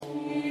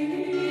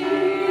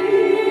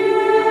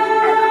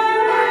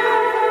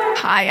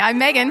Hi, I'm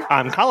Megan.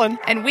 I'm Colin.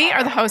 And we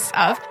are the hosts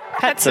of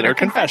Pet Sitter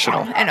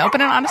Confessional, an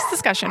open and honest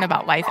discussion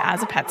about life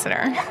as a pet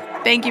sitter.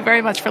 Thank you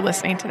very much for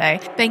listening today.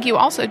 Thank you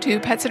also to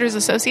Pet Sitters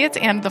Associates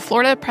and the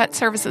Florida Pet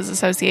Services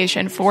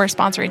Association for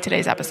sponsoring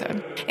today's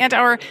episode. And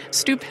our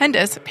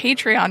stupendous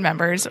Patreon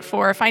members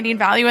for finding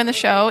value in the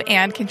show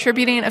and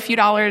contributing a few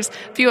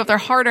of their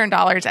hard-earned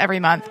dollars every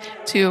month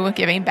to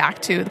giving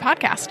back to the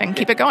podcast and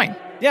keep it going.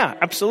 Yeah,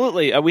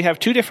 absolutely. We have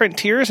two different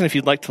tiers, and if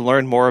you'd like to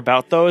learn more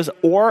about those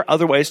or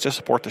other ways to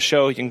support the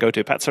show, you can go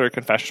to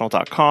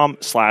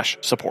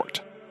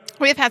PetSitterConfessional.com/support.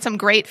 We have had some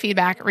great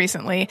feedback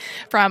recently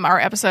from our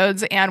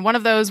episodes, and one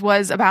of those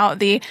was about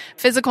the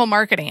physical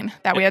marketing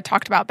that we had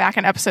talked about back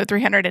in episode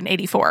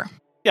 384.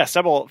 Yeah,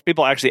 several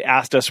people actually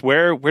asked us,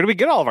 where do we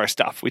get all of our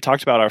stuff? We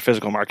talked about our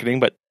physical marketing,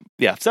 but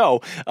yeah,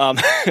 so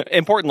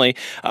importantly,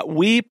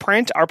 we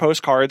print our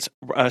postcards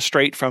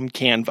straight from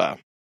Canva.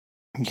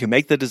 You can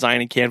make the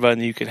design in Canva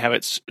and you can have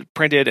it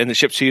printed and it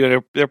ships to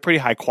you. They're pretty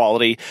high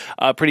quality,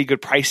 pretty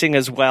good pricing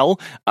as well.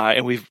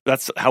 And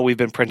that's how we've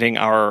been printing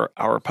our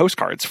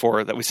postcards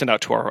that we send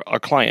out to our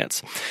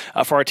clients.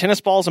 For our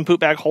tennis balls and poop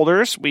bag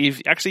holders,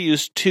 we've actually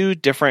used two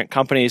different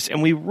companies,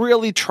 and we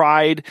really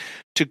tried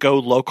to go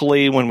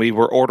locally when we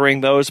were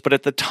ordering those. But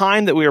at the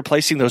time that we were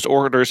placing those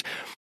orders,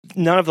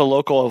 none of the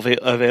local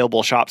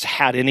available shops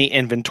had any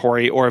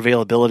inventory or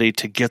availability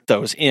to get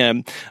those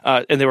in,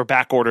 and they were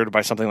back ordered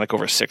by something like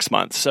over 6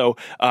 months. So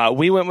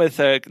we went with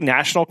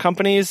national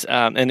companies,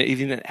 and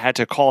even had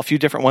to call a few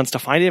different ones to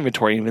find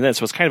inventory. Even then,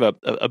 so it's kind of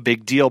a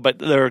big deal. But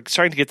they're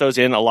starting to get those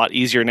in a lot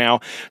easier now.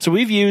 So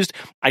we've used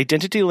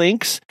Identity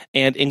Links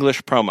and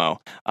English Promo,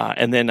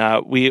 and then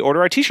we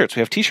order our T-shirts.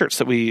 We have T-shirts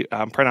that we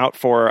print out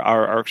for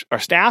our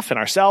staff and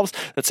ourselves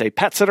that say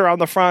Pet Sitter on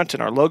the front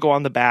and our logo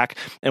on the back,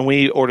 and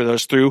we order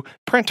those through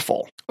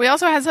Printful. We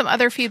also had some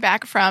other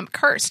feedback from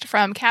Kirst,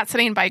 from Cat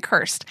Sitting by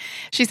Kirst.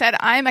 She said,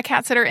 I'm a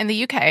cat sitter in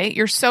the UK.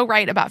 You're so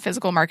right about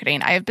physical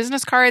marketing. I have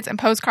business cards and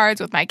postcards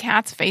with my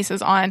cat's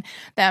faces on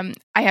them.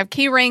 I have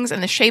key rings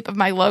in the shape of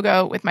my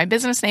logo with my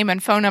business name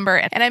and phone number.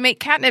 And I make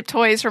catnip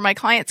toys for my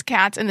clients'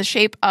 cats in the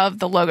shape of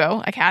the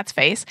logo, a cat's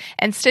face,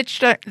 and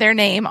stitched their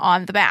name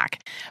on the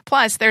back.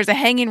 Plus, there's a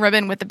hanging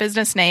ribbon with the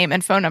business name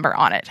and phone number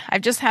on it.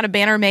 I've just had a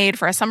banner made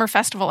for a summer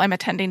festival I'm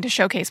attending to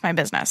showcase my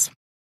business.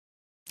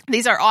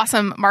 These are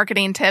awesome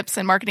marketing tips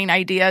and marketing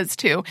ideas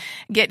to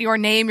get your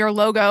name, your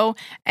logo,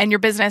 and your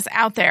business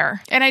out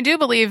there. And I do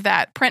believe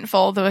that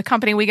Printful, the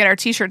company we get our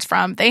T-shirts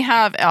from, they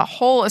have a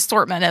whole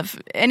assortment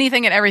of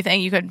anything and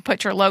everything you could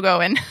put your logo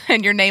and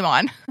your name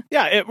on.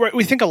 Yeah,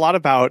 we think a lot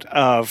about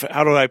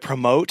how do I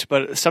promote,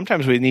 but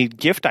sometimes we need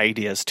gift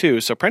ideas too.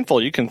 So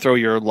Printful, you can throw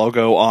your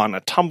logo on a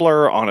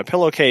tumbler, on a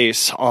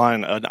pillowcase,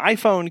 on an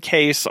iPhone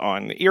case,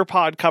 on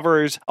earpod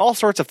covers, all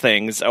sorts of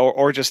things,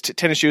 or just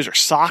tennis shoes or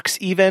socks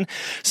even.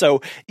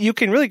 So you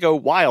can really go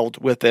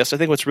wild with this. I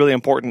think what's really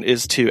important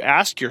is to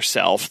ask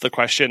yourself the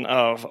question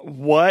of,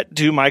 what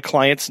do my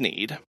clients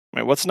need?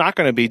 Right? What's not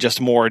going to be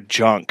just more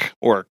junk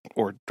or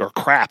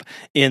crap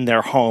in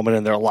their home and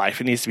in their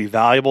life? It needs to be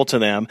valuable to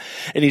them.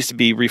 It needs to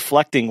be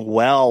reflecting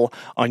well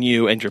on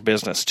you and your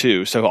business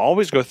too. So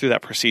always go through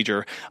that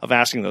procedure of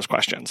asking those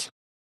questions.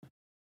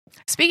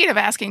 Speaking of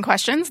asking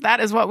questions, that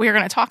is what we're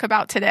going to talk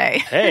about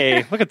today.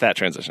 Hey, look at that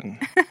transition.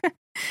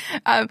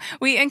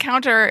 We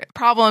encounter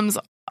problems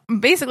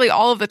basically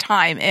all of the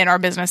time in our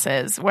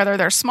businesses, whether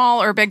they're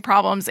small or big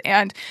problems.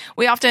 And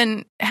we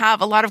often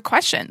have a lot of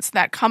questions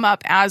that come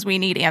up as we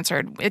need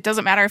answered. It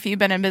doesn't matter if you've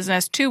been in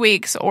business 2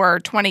 weeks or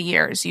 20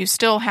 years, you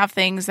still have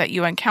things that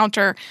you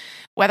encounter,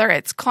 whether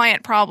it's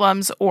client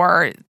problems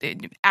or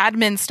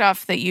admin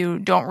stuff that you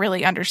don't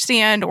really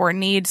understand or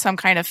need some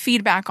kind of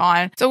feedback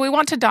on. So we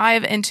want to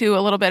dive into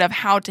a little bit of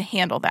how to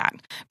handle that.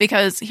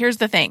 Because here's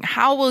the thing,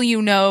 how will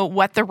you know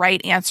what the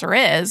right answer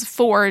is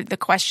for the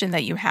question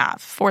that you have,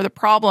 for the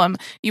problem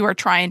you are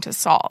trying to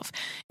solve?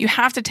 You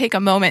have to take a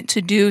moment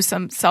to do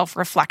some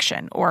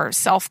self-reflection or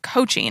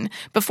self-coaching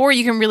before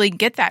you can really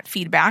get that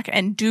feedback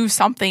and do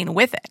something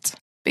with it.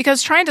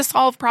 Because trying to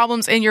solve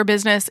problems in your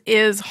business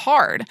is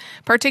hard,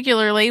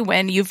 particularly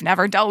when you've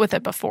never dealt with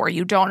it before.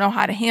 You don't know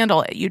how to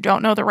handle it. You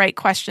don't know the right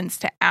questions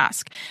to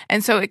ask.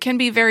 And so it can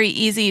be very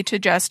easy to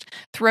just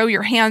throw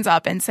your hands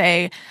up and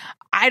say,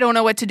 I don't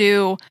know what to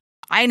do.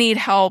 I need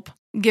help.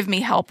 Give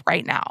me help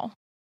right now.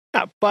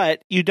 Yeah,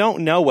 but you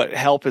don't know what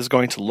help is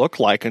going to look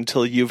like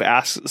until you've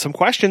asked some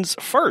questions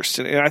first.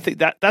 And I think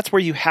that's where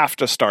you have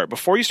to start.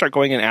 Before you start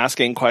going and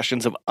asking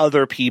questions of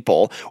other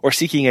people or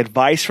seeking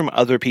advice from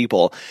other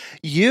people,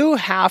 you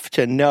have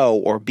to know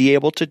or be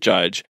able to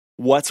judge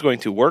what's going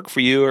to work for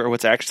you or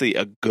what's actually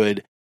a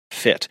good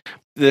fit.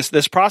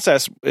 This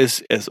process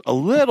is a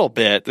little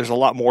bit, there's a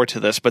lot more to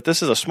this, but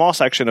this is a small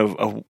section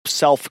of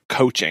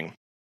self-coaching.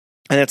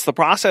 And it's the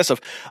process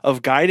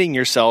of guiding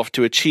yourself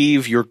to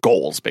achieve your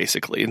goals,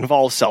 basically. It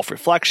involves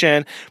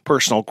self-reflection,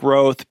 personal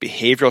growth,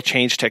 behavioral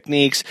change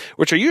techniques,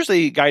 which are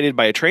usually guided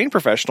by a trained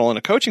professional in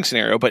a coaching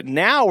scenario. But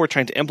now we're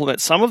trying to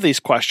implement some of these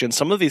questions,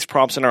 some of these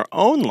prompts in our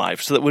own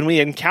life so that when we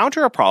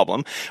encounter a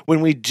problem, when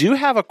we do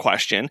have a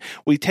question,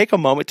 we take a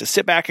moment to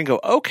sit back and go,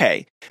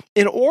 okay,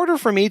 in order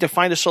for me to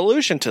find a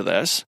solution to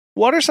this,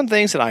 what are some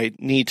things that I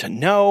need to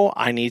know,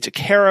 I need to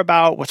care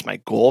about, what's my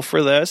goal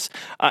for this,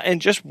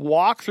 and just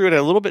walk through it at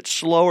a little bit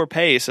slower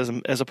pace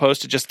as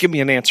opposed to just give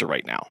me an answer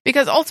right now.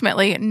 Because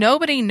ultimately,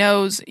 nobody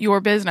knows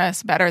your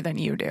business better than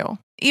you do.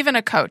 Even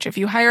a coach, if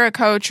you hire a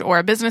coach or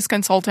a business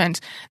consultant,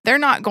 they're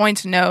not going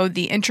to know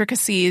the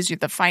intricacies, the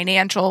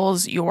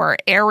financials, your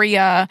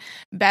area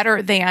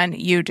better than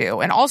you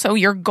do. And also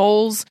your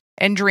goals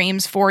and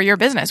dreams for your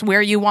business,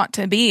 where you want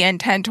to be in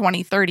 10,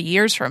 20, 30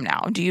 years from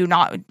now. Do you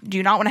not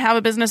want to have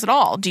a business at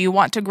all? Do you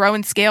want to grow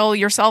and scale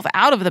yourself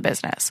out of the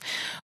business?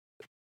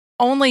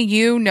 Only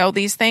you know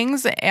these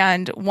things,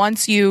 and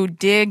once you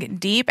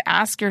dig deep,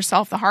 ask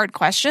yourself the hard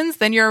questions,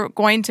 then you're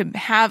going to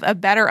have a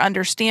better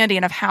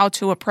understanding of how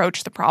to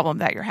approach the problem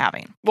that you're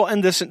having. Well,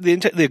 and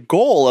the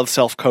goal of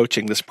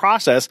self-coaching, this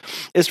process,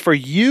 is for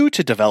you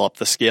to develop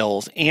the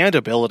skills and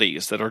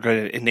abilities that are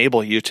going to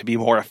enable you to be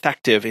more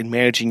effective in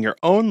managing your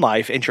own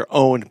life and your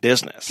own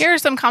business. Here are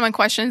some common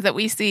questions that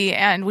we see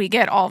and we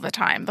get all the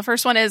time. The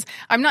first one is,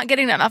 I'm not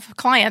getting enough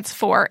clients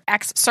for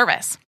X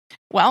service.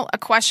 Well, a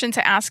question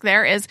to ask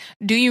there is,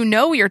 do you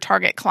know your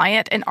target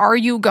client and are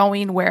you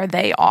going where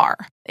they are?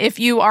 If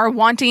you are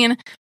wanting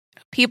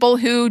people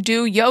who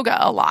do yoga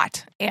a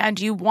lot and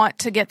you want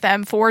to get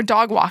them for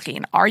dog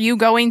walking, are you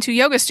going to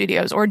yoga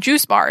studios or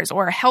juice bars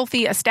or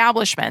healthy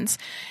establishments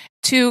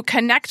to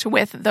connect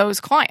with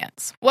those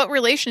clients? What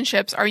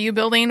relationships are you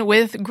building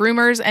with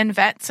groomers and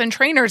vets and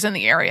trainers in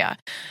the area?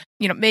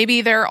 Maybe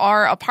there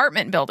are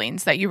apartment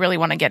buildings that you really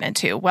want to get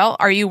into. Well,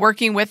 are you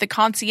working with a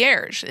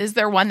concierge? Is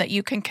there one that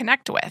you can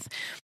connect with?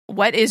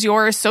 What is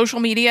your social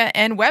media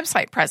and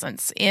website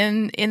presence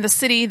in the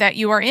city that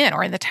you are in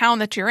or in the town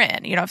that you're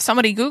in? If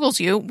somebody Googles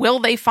you, will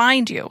they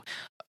find you?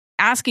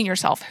 Asking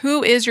yourself,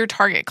 who is your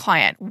target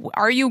client?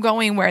 Are you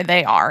going where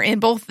they are in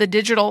both the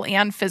digital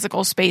and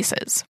physical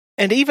spaces?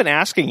 And even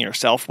asking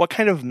yourself, what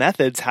kind of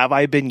methods have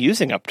I been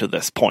using up to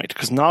this point?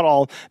 Because not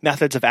all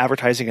methods of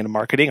advertising and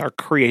marketing are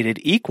created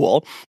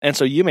equal. And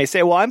so you may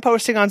say, well, I'm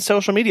posting on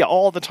social media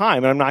all the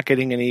time and I'm not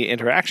getting any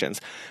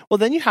interactions. Well,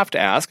 then you have to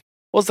ask,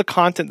 well, is the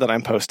content that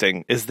I'm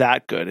posting, is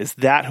that good? Is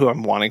that who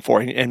I'm wanting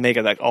for? And make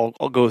it that all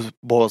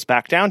boils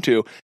back down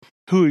to,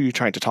 who are you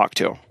trying to talk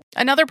to?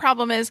 Another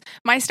problem is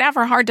my staff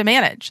are hard to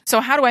manage. So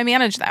how do I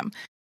manage them?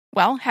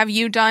 Well, have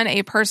you done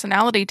a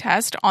personality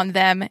test on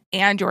them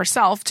and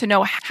yourself to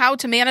know how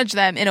to manage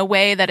them in a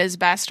way that is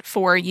best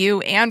for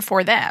you and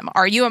for them?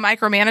 Are you a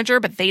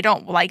micromanager, but they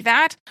don't like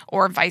that,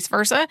 or vice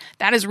versa?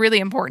 That is really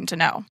important to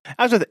know.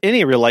 As with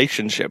any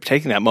relationship,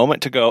 taking that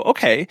moment to go,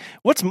 okay,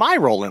 what's my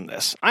role in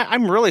this?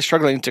 I'm really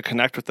struggling to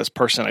connect with this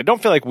person. I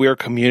don't feel like we're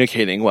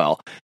communicating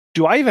well.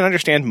 Do I even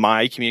understand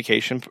my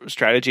communication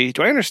strategy?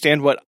 Do I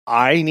understand what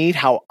I need,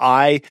 how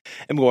I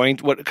am going,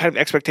 what kind of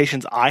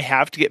expectations I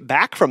have to get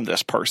back from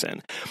this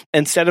person?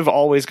 Instead of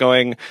always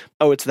going,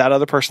 oh, it's that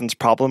other person's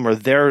problem, or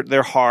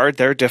they're hard,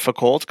 they're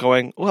difficult,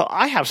 going, well,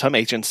 I have some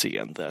agency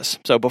in this.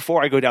 So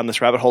before I go down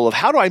this rabbit hole of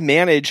how do I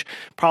manage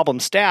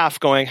problem staff,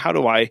 going, how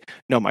do I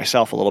know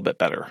myself a little bit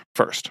better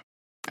first?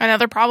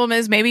 Another problem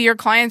is maybe your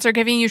clients are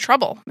giving you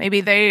trouble.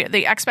 Maybe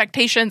the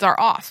expectations are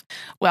off.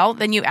 Well,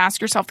 then you ask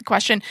yourself the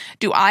question,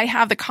 do I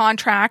have the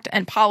contract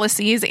and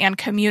policies and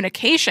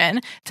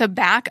communication to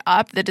back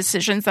up the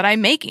decisions that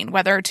I'm making,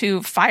 whether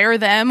to fire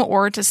them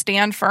or to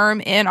stand firm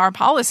in our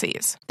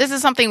policies? This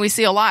is something we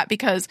see a lot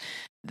because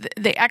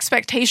the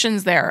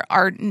expectations there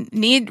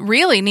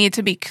really need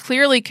to be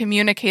clearly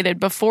communicated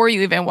before you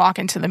even walk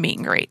into the meet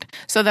and greet,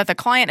 so that the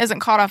client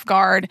isn't caught off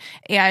guard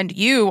and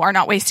you are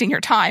not wasting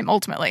your time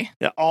ultimately.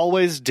 Yeah,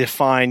 always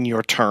define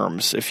your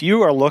terms. If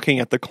you are looking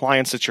at the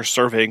clients that you're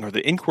serving or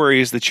the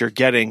inquiries that you're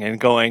getting and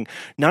going,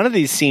 none of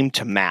these seem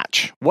to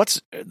match.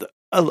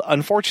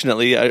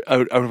 Unfortunately,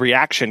 a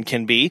reaction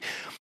can be,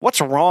 what's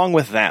wrong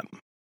with them?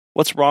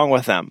 What's wrong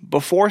with them?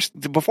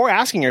 Before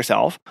asking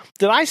yourself,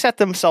 did I set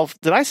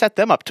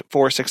them up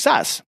for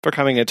success for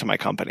coming into my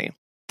company?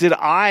 Did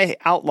I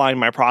outline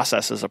my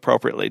processes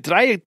appropriately? Did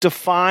I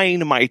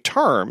define my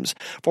terms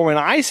for when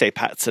I say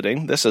pet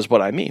sitting? This is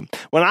what I mean.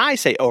 When I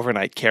say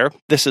overnight care,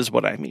 this is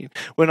what I mean.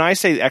 When I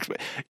say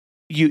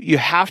you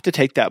have to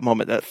take that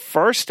moment, that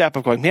first step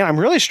of going, man, I'm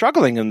really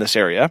struggling in this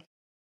area,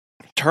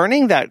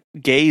 turning that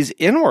gaze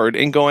inward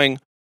and going,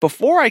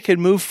 before I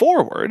can move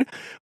forward,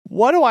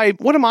 what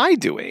am I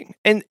doing?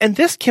 And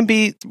this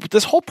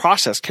whole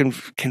process can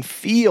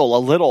feel a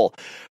little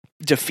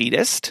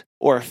defeatist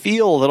or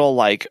feel a little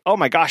like, oh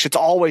my gosh, it's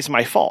always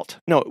my fault.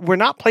 No, we're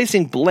not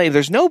placing blame.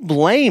 There's no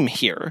blame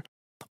here.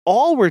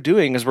 All we're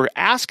doing is we're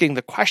asking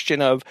the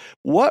question of,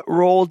 what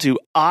role do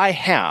I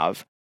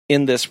have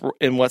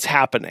in what's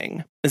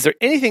happening? Is there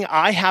anything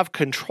I have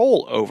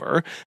control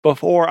over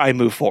before I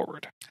move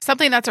forward?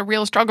 Something that's a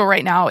real struggle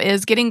right now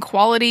is getting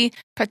quality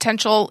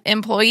potential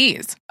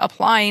employees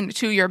applying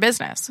to your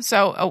business.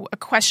 So a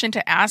question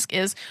to ask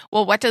is,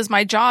 well, what does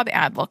my job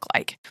ad look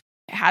like?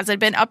 Has it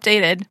been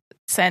updated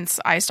since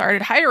I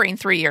started hiring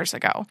 3 years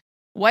ago?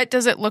 What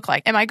does it look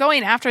like? Am I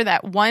going after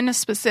that one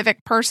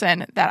specific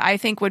person that I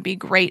think would be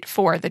great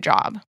for the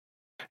job?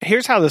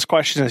 Here's how this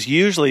question is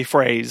usually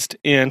phrased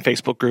in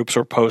Facebook groups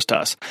or post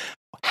us.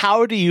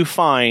 How do you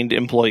find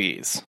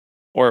employees?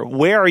 Or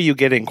where are you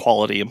getting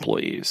quality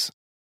employees?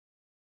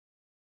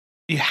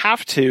 You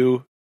have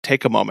to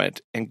take a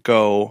moment and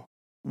go,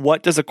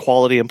 what does a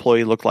quality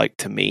employee look like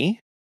to me?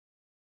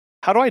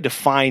 How do I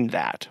define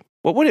that?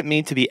 What would it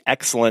mean to be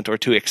excellent or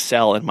to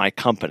excel in my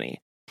company?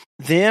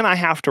 Then I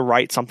have to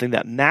write something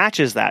that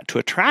matches that to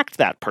attract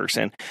that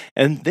person.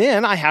 And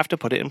then I have to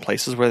put it in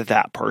places where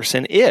that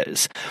person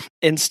is.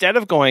 Instead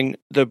of going,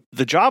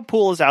 the job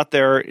pool is out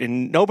there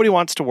and nobody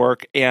wants to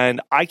work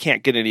and I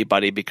can't get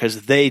anybody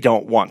because they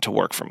don't want to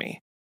work for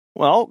me.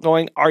 Well,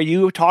 going, are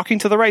you talking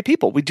to the right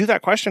people? We do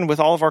that question with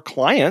all of our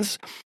clients.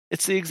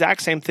 It's the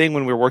exact same thing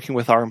when we're working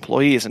with our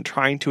employees and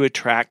trying to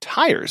attract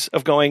hires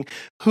of going,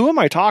 who am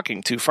I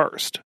talking to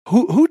first?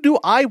 Who do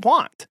I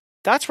want?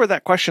 That's where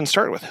that question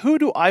started with. Who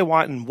do I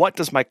want and what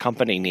does my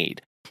company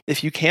need?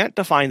 If you can't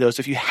define those,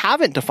 if you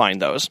haven't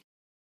defined those,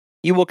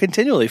 you will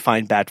continually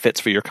find bad fits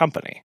for your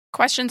company.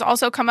 Questions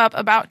also come up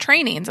about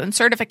trainings and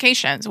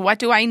certifications. What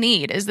do I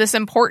need? Is this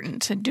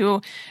important?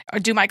 Do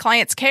my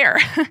clients care?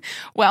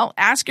 Well,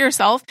 ask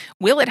yourself,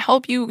 will it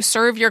help you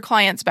serve your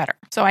clients better?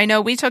 So I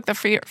know we took the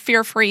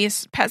Fear-Free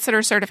Pet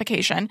Sitter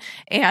certification,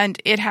 and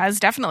it has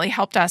definitely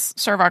helped us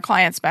serve our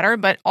clients better,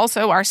 but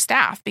also our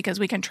staff, because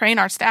we can train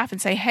our staff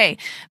and say, hey,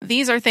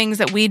 these are things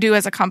that we do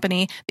as a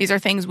company. These are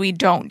things we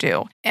don't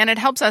do. And it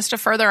helps us to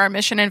further our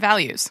mission and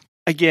values.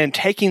 Again,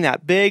 taking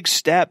that big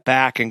step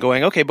back and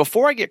going, okay,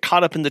 before I get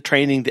caught up in the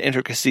training, the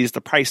intricacies, the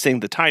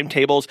pricing, the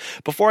timetables,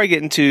 before I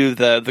get into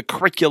the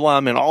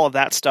curriculum and all of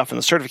that stuff and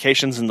the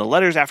certifications and the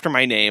letters after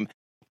my name,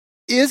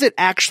 is it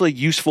actually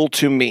useful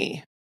to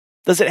me?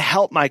 Does it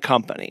help my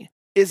company?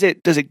 Does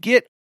it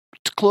get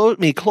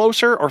me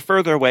closer or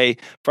further away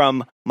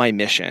from my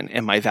mission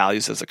and my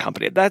values as a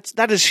company?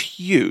 That is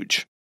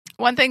huge.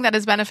 One thing that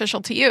is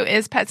beneficial to you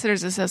is Pet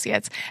Sitters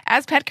Associates.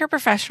 As pet care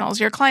professionals,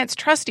 your clients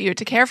trust you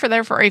to care for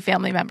their furry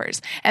family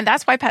members. And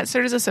that's why Pet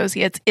Sitters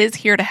Associates is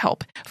here to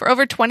help. For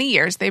over 20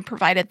 years, they've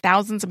provided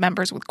thousands of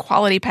members with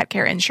quality pet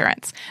care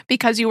insurance.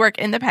 Because you work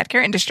in the pet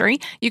care industry,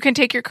 you can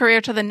take your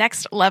career to the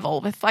next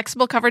level with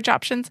flexible coverage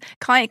options,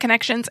 client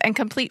connections, and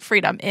complete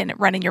freedom in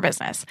running your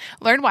business.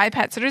 Learn why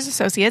Pet Sitters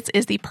Associates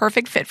is the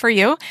perfect fit for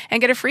you and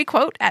get a free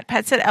quote at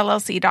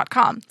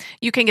PetSitLLC.com.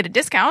 You can get a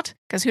discount,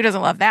 because who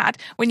doesn't love that,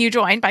 when you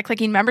join by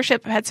clicking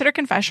Membership Pet Sitter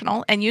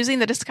Confessional and using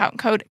the discount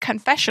code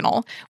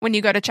CONFESSIONAL when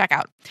you go to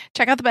checkout.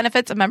 Check out the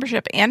benefits of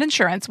membership and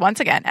insurance once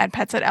again at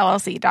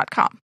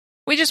PetSitLLC.com.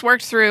 We just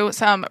worked through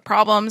some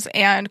problems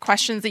and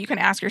questions that you can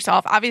ask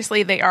yourself.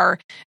 Obviously, the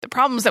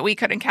problems that we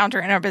could encounter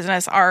in our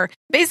business are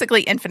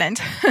basically infinite.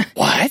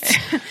 What?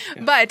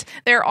 But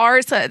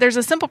there's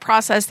a simple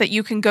process that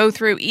you can go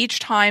through each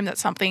time that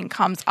something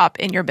comes up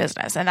in your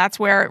business. And that's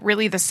where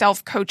really the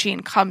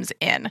self-coaching comes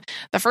in.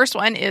 The first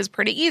one is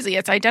pretty easy.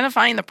 It's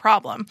identifying the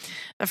problem.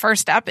 The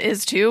first step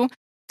is to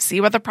see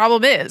what the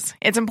problem is.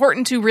 It's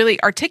important to really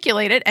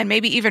articulate it and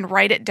maybe even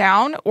write it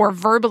down or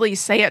verbally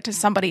say it to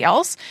somebody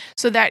else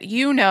so that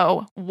you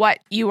know what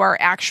you are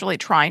actually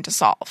trying to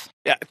solve.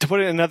 Yeah, to put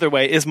it another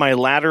way, is my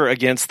ladder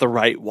against the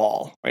right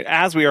wall? Right?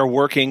 As we are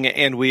working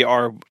and we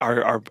are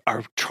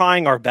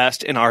trying our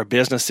best in our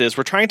businesses,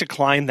 we're trying to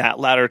climb that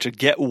ladder to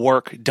get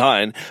work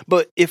done.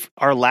 But if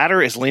our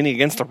ladder is leaning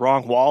against the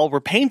wrong wall,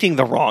 we're painting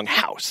the wrong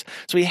house.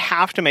 So we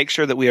have to make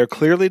sure that we are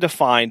clearly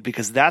defined,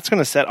 because that's going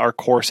to set our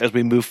course as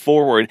we move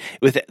forward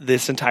with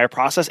this entire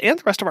process and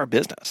the rest of our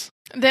business.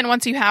 Then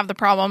once you have the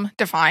problem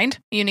defined,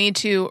 you need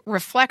to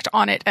reflect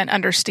on it and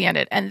understand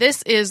it. And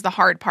this is the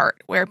hard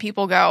part, where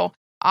people go,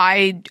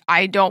 I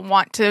don't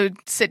want to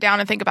sit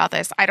down and think about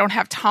this. I don't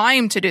have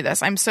time to do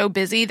this. I'm so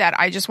busy that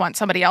I just want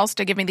somebody else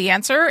to give me the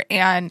answer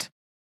and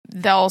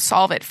they'll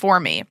solve it for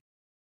me.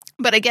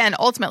 But again,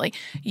 ultimately,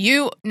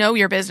 you know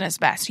your business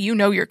best. You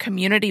know your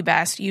community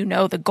best. You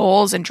know the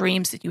goals and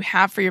dreams that you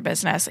have for your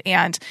business.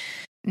 And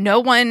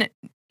no one,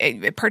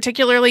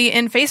 particularly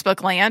in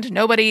Facebook land,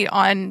 nobody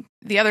on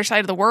the other side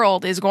of the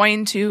world is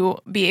going to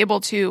be able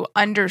to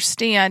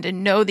understand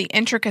and know the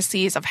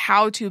intricacies of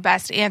how to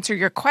best answer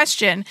your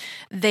question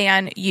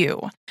than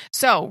you.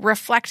 So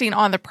reflecting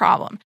on the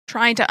problem,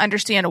 trying to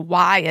understand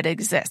why it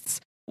exists.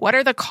 What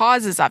are the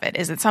causes of it?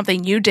 Is it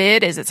something you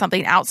did? Is it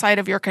something outside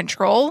of your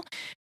control?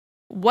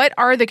 What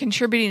are the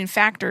contributing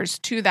factors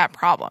to that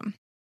problem?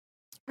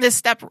 This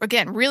step,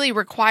 again, really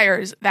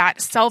requires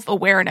that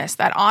self-awareness,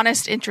 that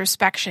honest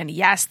introspection.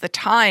 Yes, the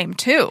time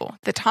too,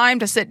 the time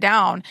to sit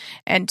down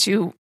and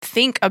to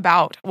think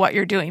about what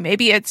you're doing.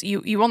 Maybe it's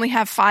you only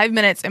have 5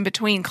 minutes in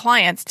between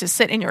clients to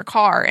sit in your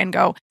car and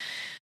go,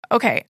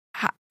 okay,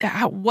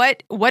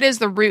 what is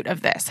the root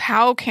of this?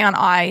 How can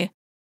I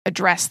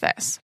address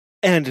this?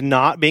 And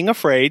not being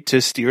afraid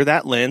to steer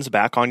that lens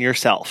back on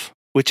yourself,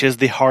 which is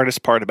the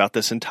hardest part about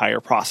this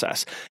entire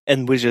process.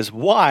 And which is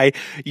why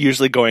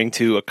usually going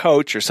to a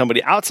coach or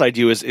somebody outside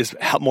you is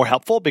more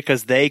helpful,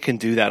 because they can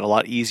do that a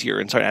lot easier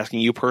and start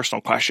asking you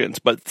personal questions.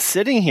 But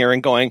sitting here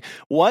and going,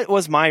 what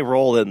was my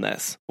role in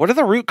this? What are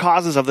the root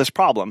causes of this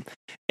problem?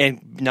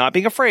 And not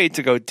being afraid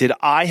to go, did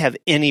I have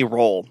any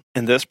role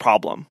in this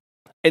problem?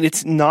 And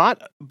it's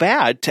not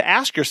bad to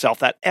ask yourself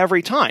that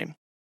every time,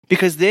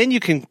 because then you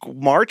can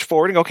march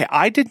forward and go,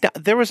 okay,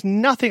 there was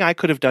nothing I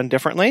could have done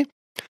differently.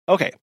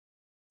 Okay.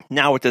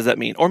 Now, what does that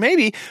mean? Or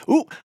maybe,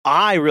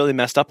 I really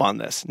messed up on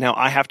this. Now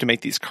I have to make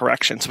these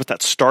corrections. What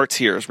that starts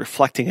here is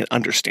reflecting and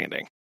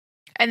understanding.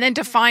 And then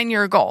define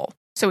your goal.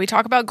 So we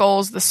talk about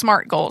goals, the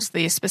SMART goals,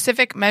 the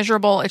specific,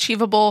 measurable,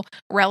 achievable,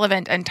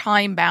 relevant, and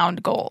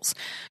time-bound goals.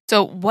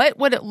 So what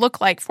would it look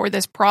like for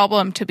this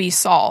problem to be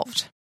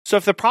solved? So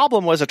if the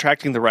problem was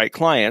attracting the right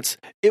clients,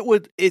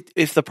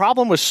 if the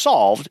problem was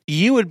solved,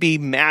 you would be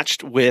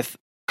matched with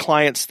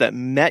clients that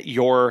met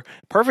your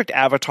perfect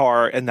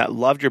avatar and that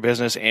loved your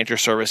business and your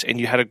service, and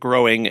you had a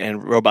growing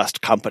and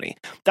robust company.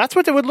 That's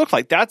what it would look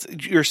like.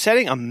 You're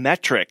setting a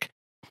metric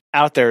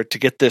out there to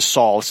get this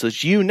solved so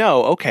that you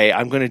know, okay,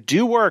 I'm going to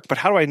do work, but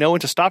how do I know when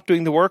to stop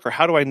doing the work, or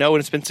how do I know when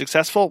it's been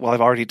successful? Well,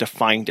 I've already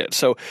defined it.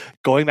 So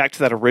going back to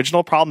that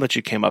original problem that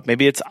you came up,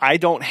 maybe it's I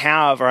don't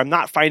have, or I'm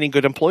not finding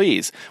good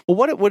employees. Well,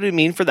 what would it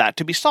mean for that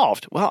to be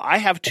solved? Well, I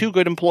have 2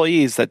 good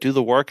employees that do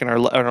the work and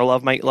are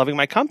loving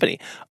my company.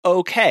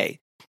 Okay.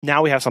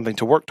 Now we have something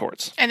to work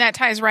towards. And that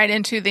ties right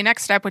into the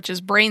next step, which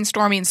is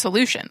brainstorming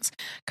solutions.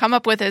 Come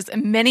up with as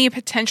many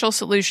potential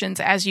solutions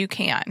as you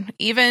can,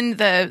 even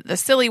the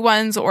silly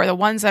ones or the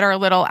ones that are a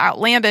little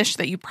outlandish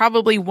that you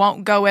probably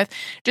won't go with.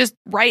 Just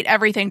write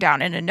everything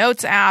down in a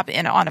notes app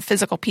and on a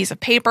physical piece of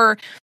paper.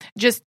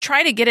 Just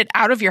try to get it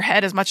out of your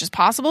head as much as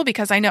possible,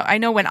 because I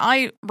know when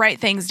I write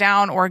things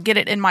down or get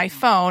it in my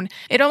phone,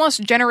 it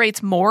almost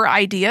generates more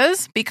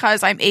ideas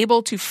because I'm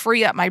able to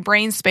free up my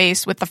brain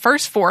space with the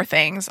first 4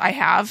 things I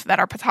have that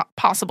are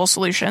possible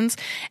solutions.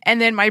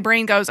 And then my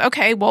brain goes,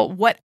 okay, well,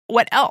 what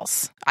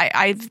else?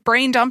 I've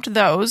brain dumped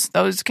those.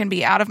 Those can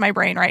be out of my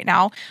brain right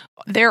now.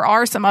 There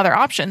are some other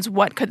options.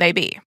 What could they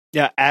be?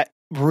 Yeah,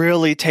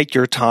 really take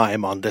your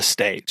time on this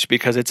stage,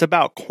 because it's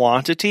about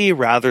quantity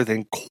rather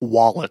than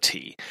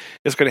quality.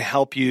 It's going to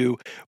help you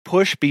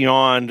push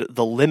beyond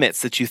the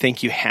limits that you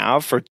think you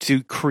have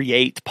to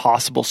create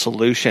possible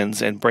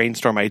solutions and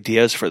brainstorm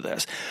ideas for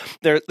this.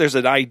 There's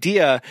an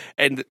idea,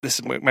 and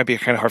this might be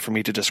kind of hard for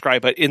me to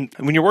describe, but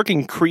when you're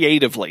working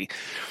creatively,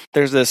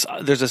 there's this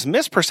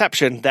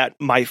misperception that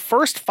my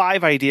first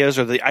 5 ideas,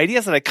 or the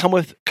ideas that I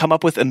come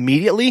up with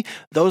immediately,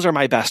 those are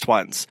my best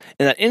ones,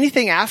 and that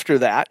anything after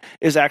that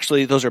is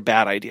actually, those are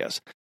bad ideas.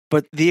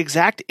 But the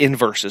exact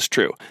inverse is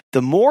true.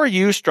 The more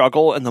you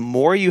struggle and the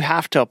more you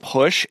have to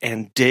push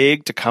and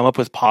dig to come up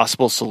with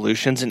possible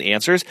solutions and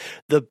answers,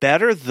 the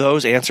better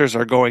those answers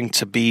are going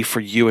to be for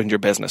you and your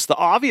business. The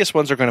obvious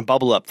ones are going to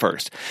bubble up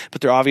first,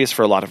 but they're obvious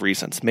for a lot of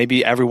reasons.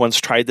 Maybe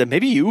everyone's tried them.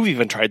 Maybe you've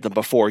even tried them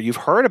before. You've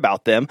heard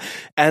about them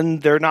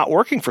and they're not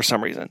working for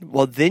some reason.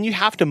 Well, then you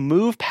have to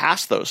move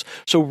past those.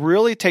 So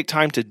really take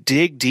time to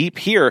dig deep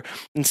here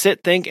and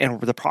think, and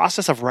the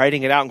process of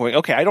writing it out and going,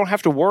 okay, I don't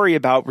have to worry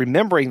about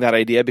remembering that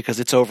idea because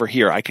it's over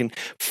here. I can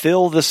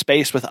fill the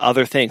space with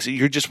other things.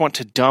 You just want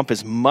to dump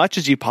as much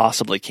as you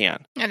possibly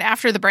can. And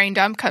after the brain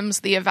dump comes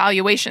the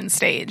evaluation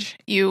stage.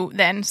 You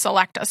then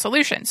select a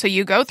solution. So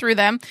you go through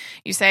them.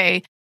 You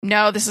say,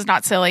 no, this is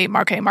not silly.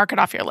 Okay, mark it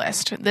off your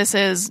list. This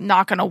is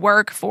not going to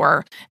work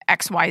for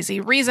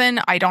XYZ reason.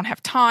 I don't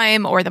have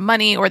time or the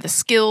money or the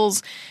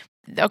skills.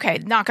 Okay,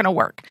 not going to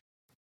work.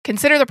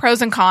 Consider the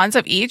pros and cons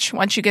of each.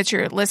 Once you get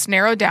your list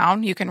narrowed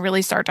down, you can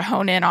really start to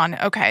hone in on,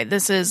 okay,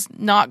 this is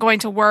not going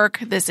to work.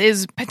 This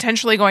is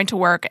potentially going to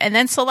work. And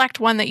then select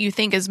one that you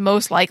think is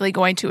most likely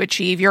going to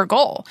achieve your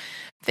goal.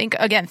 Think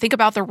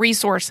about the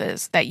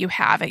resources that you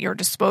have at your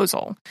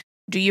disposal.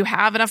 Do you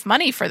have enough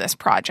money for this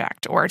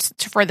project or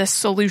for this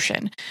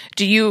solution?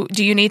 Do you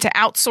need to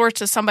outsource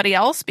to somebody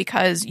else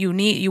because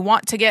you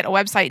want to get a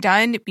website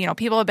done? You know,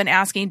 people have been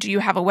asking, do you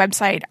have a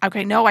website?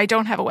 Okay, no, I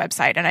don't have a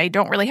website and I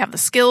don't really have the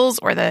skills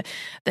or the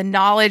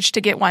knowledge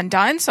to get one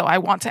done, so I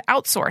want to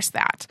outsource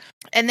that.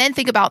 And then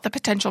think about the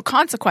potential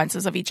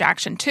consequences of each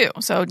action too.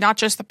 So not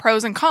just the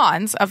pros and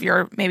cons of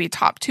your maybe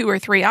top 2 or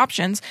 3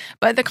 options,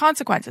 but the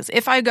consequences.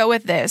 If I go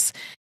with this,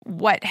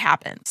 what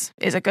happens?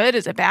 Is it good?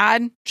 Is it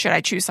bad? Should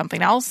I choose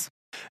something else?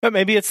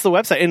 Maybe it's the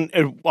website.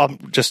 And I'll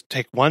just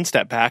take one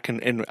step back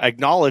and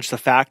acknowledge the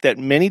fact that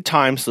many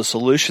times the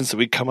solutions that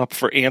we come up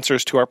for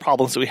answers to our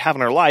problems that we have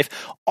in our life,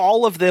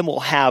 all of them will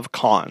have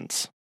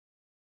cons.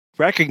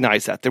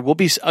 Recognize that there will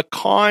be a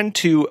con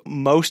to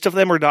most of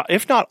them, or not,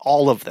 if not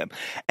all of them,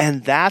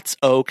 and that's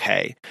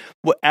okay.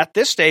 At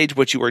this stage,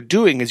 what you are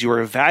doing is you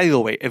are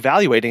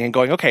evaluating and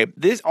going, okay,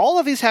 all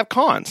of these have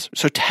cons.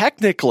 So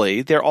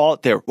technically, they're all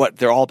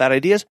bad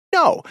ideas?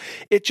 No,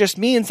 it just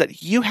means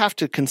that you have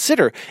to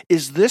consider: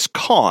 is this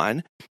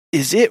con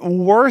is it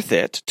worth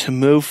it to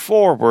move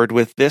forward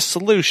with this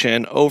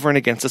solution over and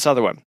against this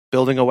other one?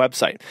 Building a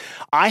website.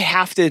 I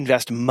have to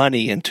invest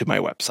money into my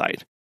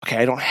website. Okay,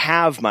 I don't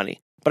have money,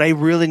 but I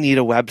really need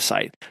a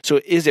website. So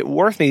is it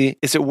worth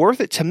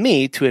it to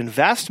me to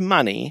invest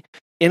money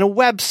in a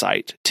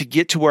website to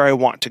get to where I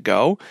want to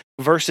go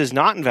versus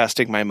not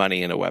investing my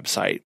money in a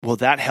website? Will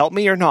that help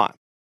me or not?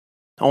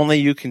 Only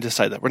you can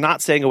decide that. We're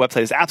not saying a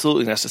website is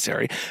absolutely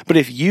necessary, but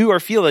if you are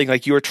feeling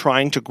like you are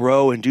trying to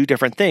grow and do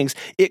different things,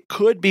 it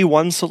could be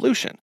one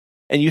solution.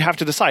 And you have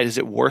to decide, is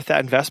it worth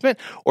that investment,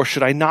 or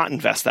should I not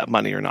invest that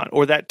money or not,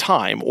 or that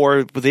time,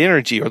 or the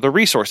energy, or the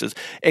resources,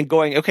 and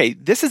going, okay,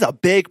 this is a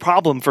big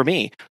problem for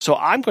me. So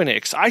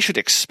I should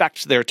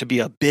expect there to be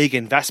a big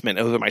investment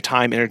over my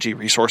time, energy,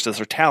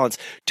 resources, or talents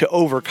to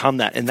overcome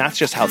that. And that's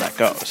just how that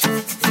goes.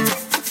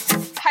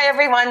 Hi,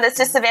 everyone. This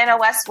is Savannah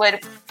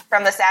Westwood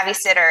from the Savvy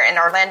Sitter in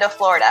Orlando,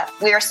 Florida.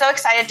 We are so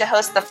excited to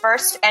host the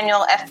first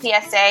annual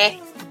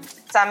FPSA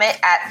Summit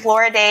at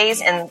Flora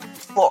Days in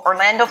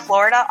Orlando,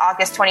 Florida,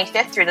 August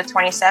 25th through the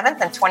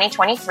 27th in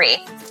 2023.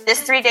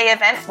 This 3-day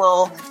event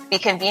will be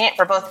convenient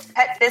for both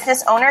pet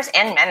business owners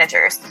and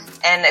managers,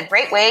 and a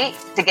great way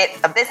to get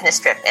a business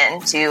trip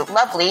into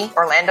lovely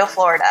Orlando,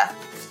 Florida.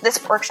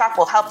 This workshop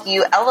will help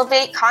you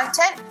elevate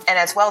content and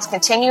as well as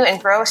continue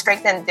and grow,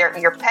 strengthen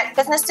your pet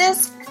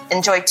businesses.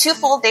 Enjoy 2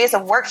 full days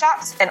of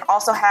workshops and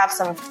also have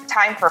some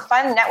time for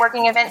fun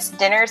networking events,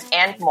 dinners,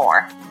 and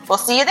more. We'll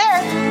see you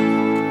there.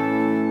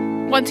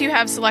 Once you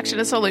have selected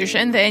a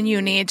solution, then you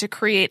need to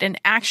create an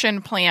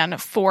action plan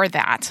for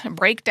that.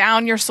 Break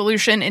down your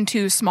solution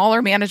into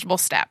smaller, manageable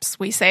steps.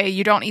 We say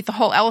you don't eat the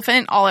whole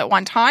elephant all at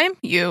one time.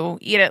 You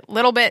eat it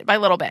little bit by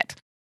little bit.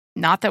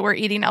 Not that we're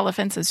eating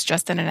elephants, it's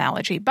just an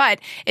analogy, but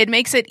it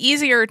makes it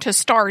easier to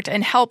start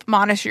and help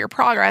monitor your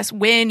progress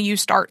when you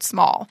start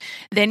small.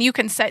 Then you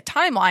can set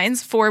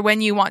timelines for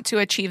when you want to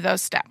achieve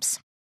those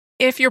steps.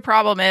 If your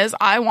problem is,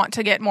 I want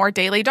to get more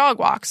daily dog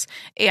walks,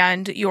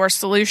 and your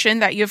solution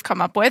that you've come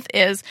up with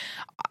is,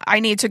 I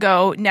need to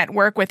go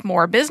network with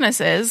more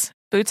businesses,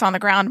 boots on the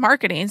ground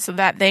marketing, so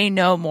that they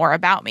know more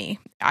about me.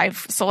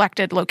 I've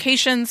selected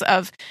locations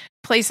of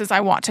places I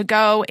want to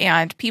go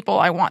and people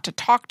I want to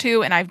talk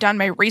to, and I've done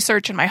my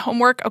research and my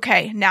homework.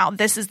 Okay, now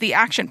this is the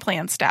action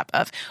plan step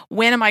of,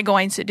 when am I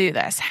going to do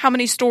this? How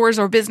many stores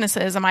or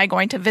businesses am I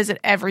going to visit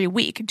every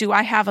week? Do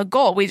I have a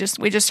goal? We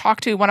just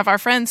talked to one of our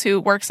friends who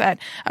works at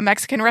a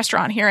Mexican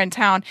restaurant here in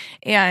town,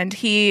 and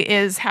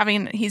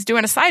he's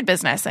doing a side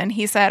business, and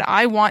he said,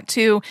 I want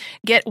to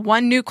get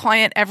 1 new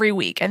client every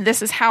week, and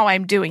this is how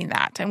I'm doing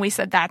that. And we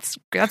said, that's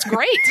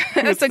great.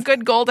 That's a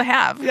good goal to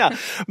have. Yeah,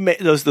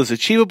 those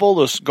achievable,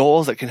 those goals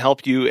that can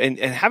help you, and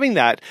having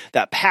that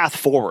path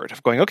forward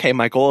of going, okay,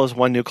 my goal is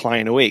 1 new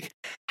client a week.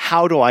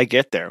 How do I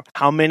get there?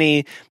 How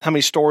many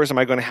stores am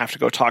I going to have to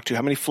go talk to?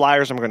 How many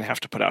flyers am I going to have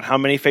to put out? How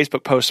many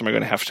Facebook posts am I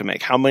going to have to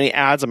make? How many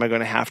ads am I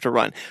going to have to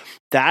run?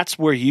 That's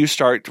where you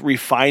start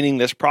refining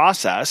this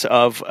process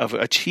of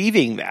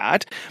achieving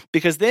that,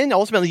 because then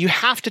ultimately you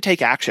have to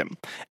take action.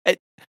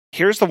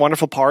 Here's the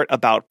wonderful part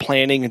about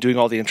planning and doing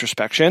all the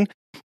introspection.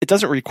 It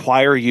doesn't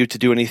require you to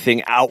do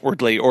anything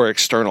outwardly or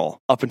external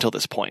up until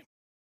this point.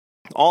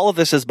 All of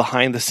this is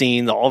behind the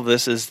scenes. All of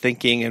this is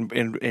thinking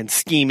and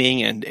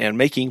scheming and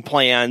making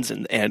plans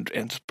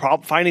and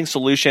finding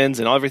solutions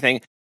and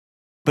everything.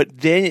 But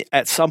then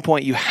at some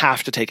point you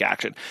have to take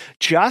action.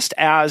 Just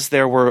as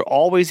there will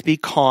always be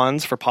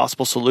cons for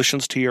possible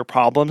solutions to your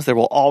problems, there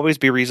will always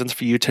be reasons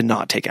for you to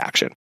not take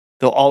action.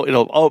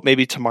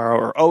 Maybe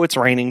tomorrow, or it's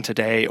raining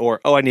today,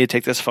 or I need to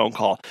take this phone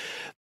call.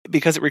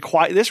 Because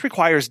this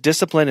requires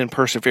discipline and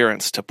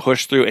perseverance to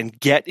push through and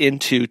get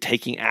into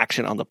taking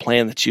action on the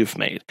plan that you've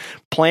made.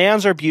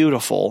 Plans are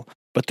beautiful,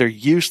 but they're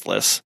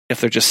useless if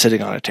they're just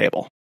sitting on a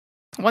table.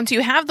 Once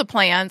you have the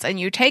plans and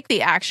you take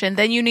the action,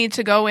 then you need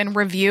to go and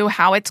review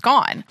how it's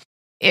gone.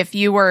 If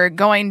you were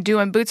doing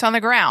boots on the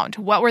ground,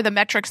 what were the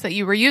metrics that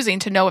you were using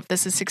to know if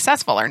this is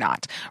successful or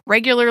not?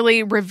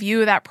 Regularly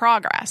review that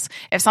progress.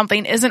 If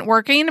something isn't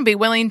working, be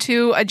willing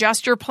to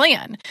adjust your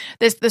plan.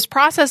 This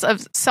process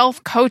of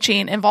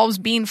self-coaching involves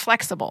being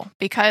flexible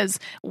because,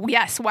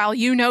 yes, while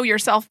you know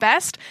yourself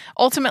best,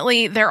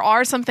 ultimately there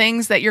are some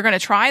things that you're going to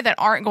try that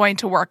aren't going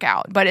to work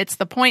out, but it's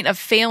the point of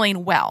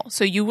failing well.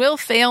 So you will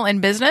fail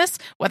in business,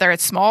 whether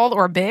it's small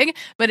or big,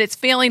 but it's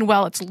failing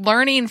well. It's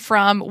learning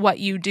from what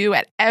you do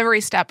at every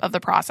step of the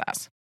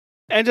process.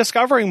 And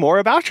discovering more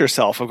about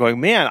yourself of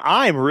going, man,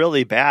 I'm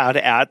really bad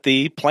at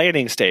the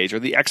planning stage or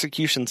the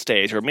execution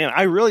stage, or man,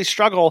 I really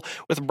struggle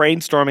with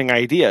brainstorming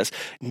ideas.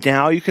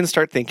 Now you can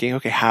start thinking,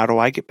 okay, how do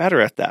I get better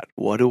at that?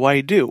 What do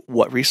I do?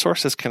 What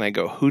resources can I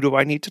go? Who do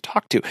I need to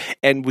talk to?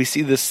 And we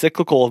see this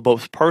cyclical of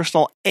both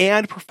personal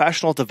and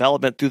professional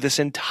development through this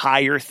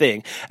entire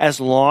thing, as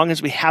long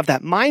as we have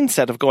that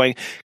mindset of going,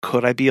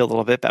 could I be a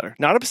little bit better?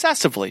 Not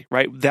obsessively,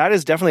 right? That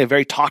is definitely a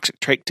very toxic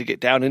trait to get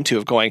down into,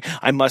 of going,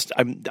 I'm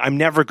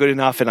never good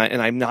enough and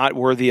I'm not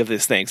worthy of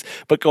these things.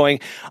 But going,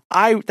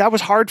 that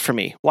was hard for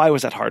me. Why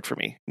was that hard for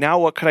me? Now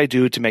what could I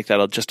do to make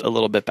that just a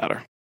little bit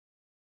better?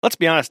 Let's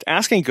be honest,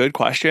 asking good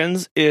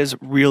questions is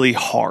really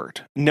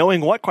hard. Knowing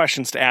what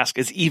questions to ask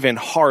is even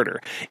harder.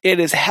 It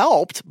is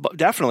helped,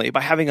 definitely, by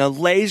having a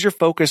laser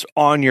focus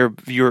on your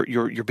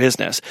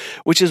business,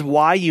 which is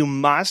why you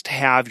must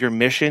have your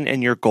mission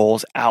and your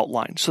goals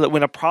outlined so that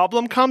when a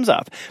problem comes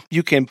up,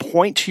 you can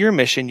point to your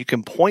mission, you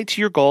can point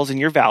to your goals and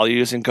your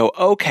values and go,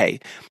 okay,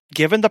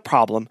 given the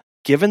problem,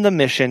 given the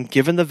mission,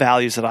 given the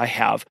values that I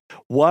have,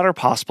 what are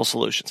possible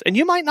solutions? And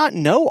you might not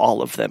know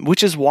all of them,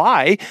 which is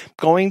why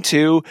going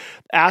to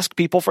ask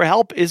people for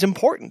help is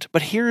important.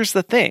 But here's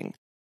the thing.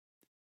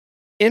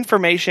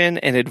 Information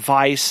and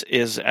advice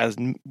is as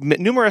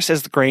numerous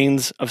as the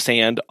grains of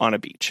sand on a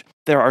beach.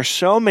 There are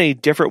so many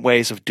different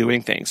ways of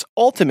doing things.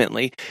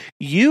 Ultimately,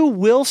 you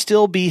will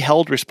still be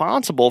held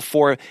responsible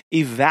for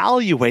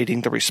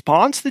evaluating the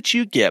response that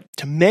you get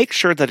to make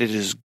sure that it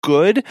is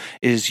good, it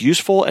is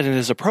useful, and it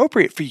is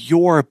appropriate for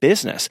your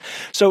business.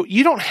 So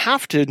you don't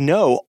have to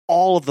know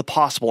all of the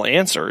possible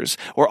answers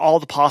or all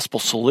the possible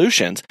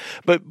solutions,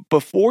 but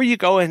before you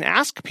go and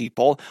ask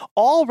people,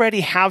 already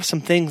have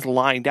some things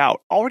lined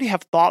out, already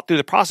have thought through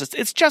the process.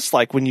 It's just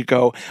like when you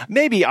go,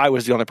 maybe I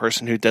was the only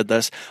person who did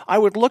this. I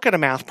would look at a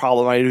math problem,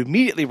 I'd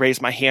immediately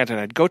raise my hand and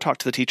I'd go talk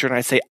to the teacher and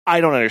I'd say,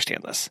 I don't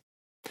understand this.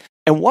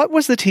 And what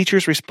was the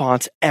teacher's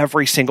response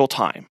every single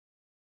time?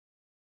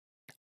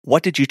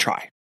 What did you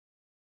try?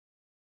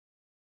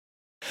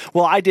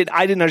 Well, I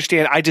didn't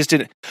understand. I just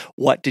didn't.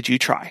 What did you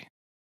try?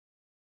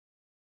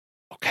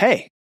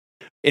 Okay.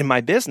 In my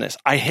business,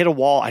 I hit a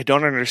wall. I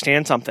don't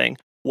understand something.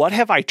 What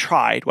have I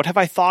tried? What have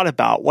I thought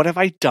about? What have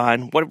I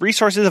done? What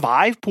resources have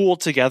I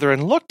pulled together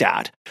and looked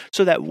at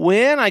so that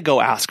when I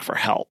go ask for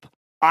help,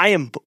 I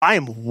am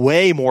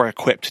way more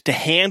equipped to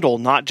handle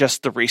not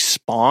just the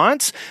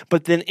response,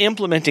 but then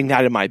implementing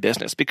that in my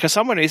business. Because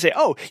someone may say,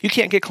 oh, you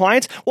can't get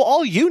clients? Well,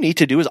 all you need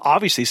to do is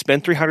obviously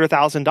spend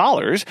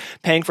 $300,000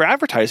 paying for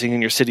advertising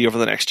in your city over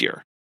the next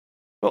year.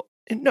 Well,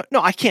 no,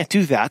 I can't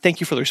do that.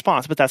 Thank you for the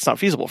response, but that's not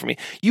feasible for me.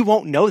 You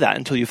won't know that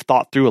until you've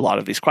thought through a lot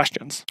of these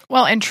questions.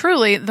 Well, and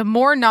truly, the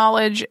more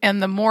knowledge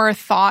and the more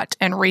thought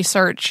and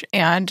research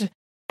and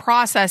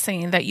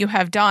processing that you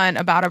have done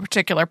about a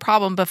particular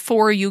problem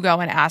before you go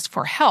and ask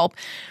for help,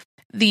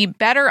 the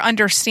better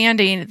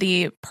understanding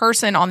the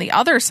person on the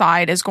other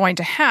side is going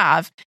to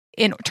have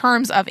in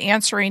terms of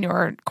answering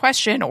your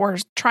question or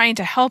trying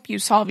to help you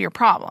solve your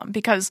problem.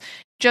 Because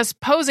just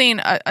posing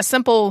a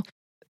simple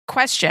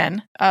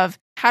question of,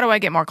 how do I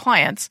get more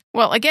clients?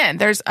 Well, again,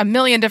 there's a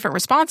million different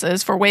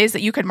responses for ways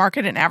that you could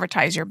market and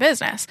advertise your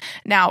business.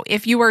 Now,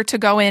 if you were to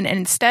go in and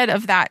instead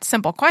of that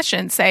simple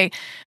question, say,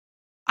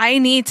 I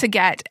need to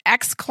get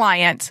X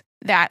client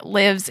that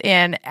lives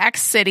in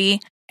X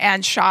city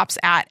and shops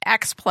at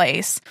X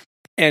place.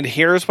 And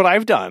here's what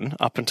I've done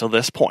up until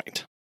this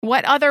point.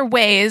 What other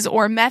ways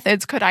or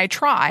methods could I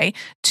try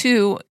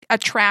to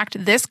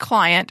attract this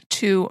client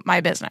to my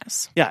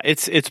business? Yeah,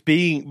 it's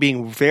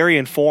being very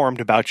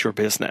informed about your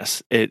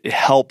business. It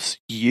helps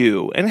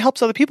you and it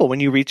helps other people when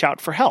you reach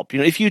out for help.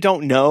 If you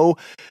don't know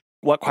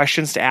what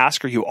questions to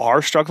ask or you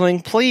are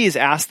struggling, please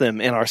ask them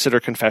in our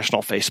Sitter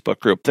Confessional Facebook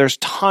group. There's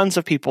tons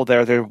of people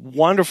there. They're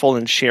wonderful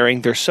in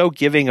sharing. They're so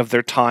giving of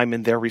their time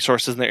and their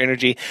resources and their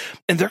energy.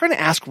 And they're going to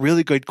ask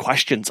really good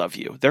questions of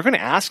you. They're going to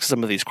ask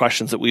some of these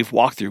questions that we've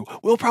walked through.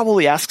 We'll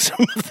probably ask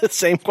some of the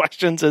same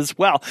questions as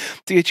well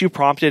to get you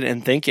prompted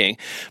and thinking.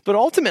 But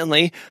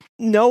ultimately,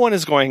 no one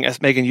is going, as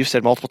Megan, you've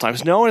said multiple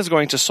times, no one is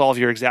going to solve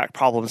your exact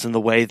problems in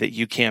the way that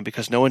you can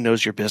because no one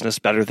knows your business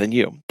better than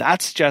you.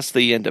 That's just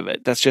the end of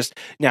it. That's just,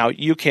 now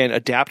you can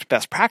adapt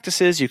best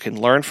practices, you can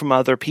learn from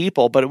other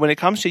people, but when it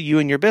comes to you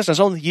and your business,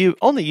 only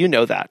you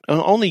know that.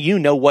 Only you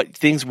know what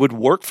things would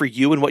work for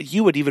you and what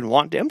you would even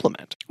want to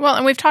implement. Well,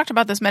 and we've talked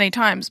about this many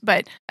times,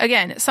 but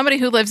again, somebody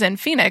who lives in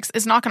Phoenix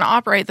is not going to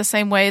operate the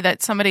same way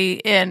that somebody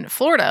in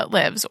Florida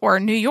lives or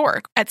New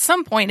York. At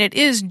some point, it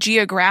is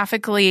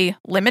geographically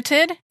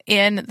limited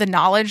in the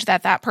knowledge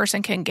that that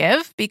person can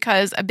give,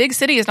 because a big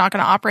city is not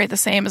going to operate the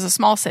same as a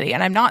small city.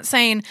 And I'm not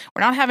saying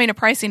we're not having a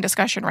pricing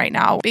discussion right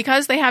now,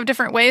 because they have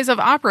different ways of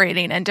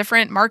operating and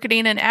different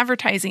marketing and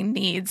advertising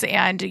needs.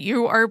 And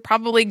you are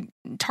probably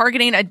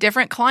targeting a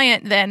different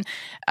client than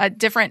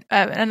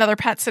another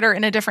pet sitter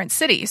in a different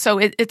city. So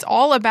it's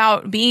all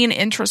about being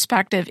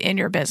introspective in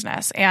your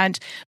business. And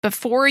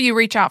before you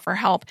reach out for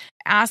help,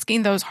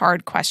 asking those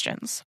hard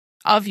questions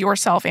of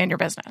yourself and your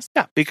business.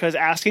 Yeah, because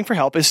asking for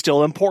help is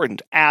still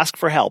important. Ask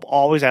for help.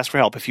 Always ask for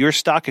help. If you're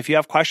stuck, if you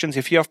have questions,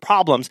 if you have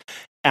problems,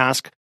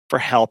 ask for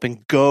help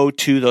and go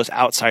to those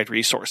outside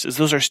resources.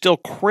 Those are still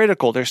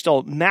critical. They're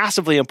still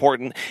massively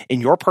important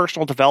in your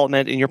personal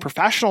development, in your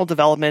professional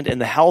development, in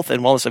the health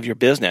and wellness of your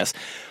business.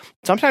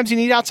 Sometimes you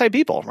need outside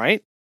people,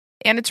 right?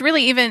 And it's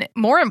really even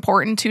more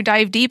important to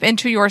dive deep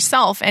into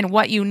yourself and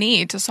what you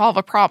need to solve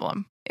a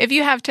problem. If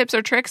you have tips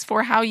or tricks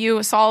for how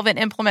you solve and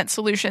implement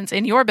solutions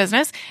in your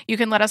business, you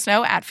can let us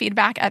know at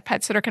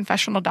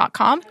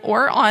feedback@PetSitterConfessional.com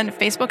or on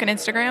Facebook and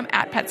Instagram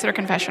at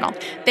PetSitterConfessional.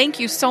 Thank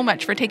you so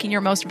much for taking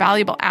your most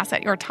valuable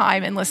asset, your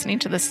time, and listening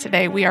to this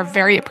today. We are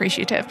very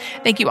appreciative.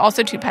 Thank you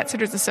also to Pet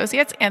Sitters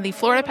Associates and the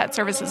Florida Pet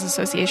Services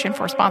Association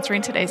for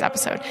sponsoring today's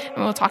episode.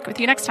 And we'll talk with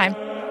you next time.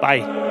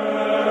 Bye.